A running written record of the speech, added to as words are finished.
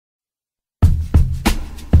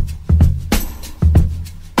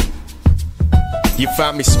You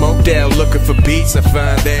find me smoked out looking for beats, I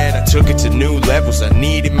find that I took it to new levels. I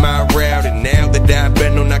needed my route, and now that I've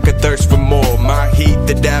been on, I could thirst for more. My heat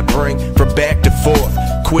that I bring from back to forth.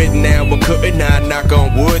 Quit now, but couldn't I knock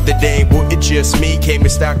on wood? That ain't what, it just me, came in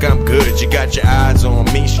stock, I'm good. You got your eyes on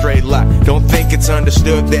me, straight lie. Don't think it's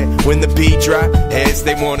understood that when the beat drop, as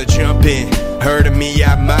they wanna jump in. Heard of me,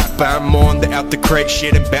 I mop, I'm on the out the crate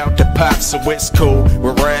shit and bout to pop, so it's cool.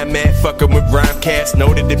 Where I'm at, fucking with rhyme cats,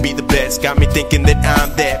 noted to be the best. Got me thinking that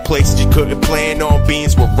I'm that place you couldn't plan on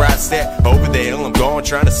beans where I sat. Over there, I'm going,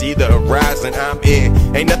 trying to see the horizon I'm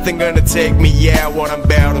in. Ain't nothing gonna take me out what I'm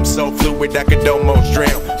bout. I'm so fluid, I could almost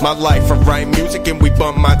drown. My life, I write music and we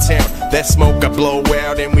bump my town. That smoke I blow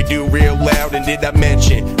out and we do real loud. And did I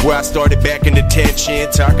mention where I started back in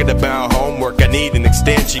detention? Talking about homework, I need an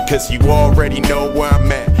extension, cause you already know where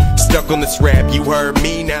I'm at. Stuck on this rap, you heard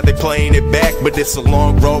me, now they playing it back. But it's a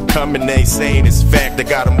long road coming, they saying it's fact. I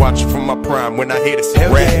got them watching from my prime when I hit a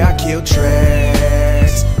hell rap. Yeah, I kill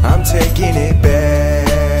tracks, I'm taking it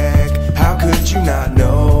back. How could you not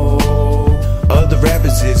know? Other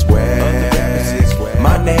rappers is whack.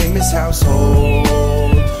 My name is Household,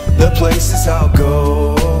 the places I'll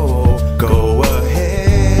go. Go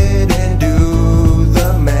ahead and do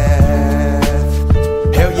the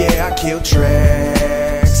math. Hell yeah, I kill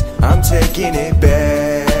tracks, I'm taking it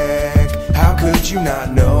back. How could you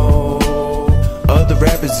not know? Other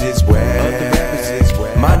rappers is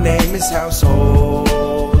whack. My name is Household,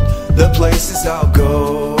 the places I'll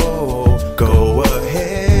go. Go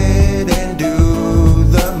ahead and do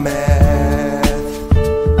the math.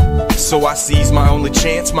 So I seize my only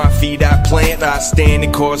chance, my feet I plant. I stand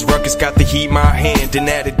and cause ruckus, got the heat in my hand. And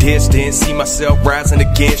at a distance, see myself rising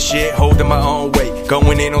against shit, holding my own weight,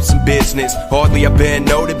 going in on some business. Hardly I've been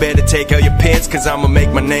noted, better take out your pens, cause I'ma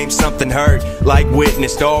make my name something heard, like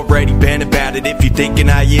witnessed. Already been about it, if you thinking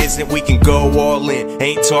I isn't, we can go all in.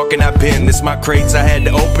 Ain't talking, I've been, this my crates I had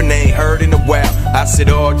to open, ain't heard in a while. I sit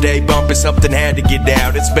all day bumping, something had to get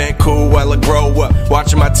out. It's been cool while I grow up,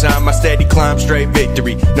 watching my time, my steady climb, straight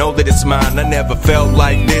victory. Know that it's mine, I never felt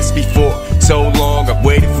like this before. So long, I've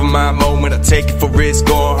waited for my moment, I take it for risk.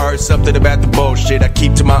 Gonna hurt something about the bullshit, I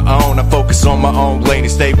keep to my own. I focus on my own lane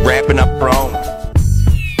and stay rapping up prone.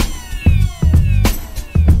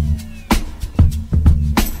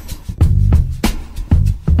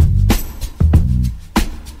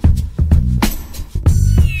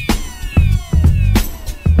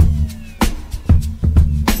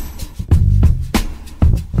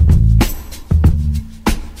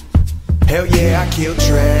 Hell yeah, I kill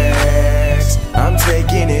tracks, I'm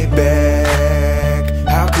taking it back.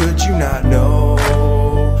 How could you not know?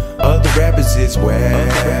 Other rappers is whack.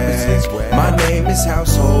 My name is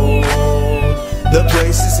Household, the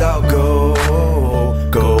places I'll go.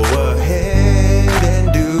 Go ahead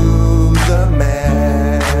and do the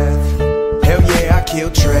math. Hell yeah, I kill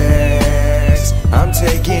tracks, I'm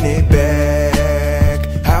taking it back.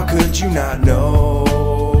 How could you not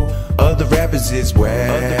know? Other rappers is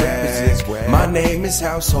whack. My name is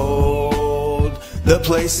Household, the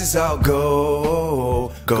places I'll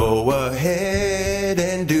go. Go ahead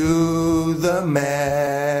and do the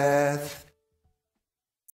math.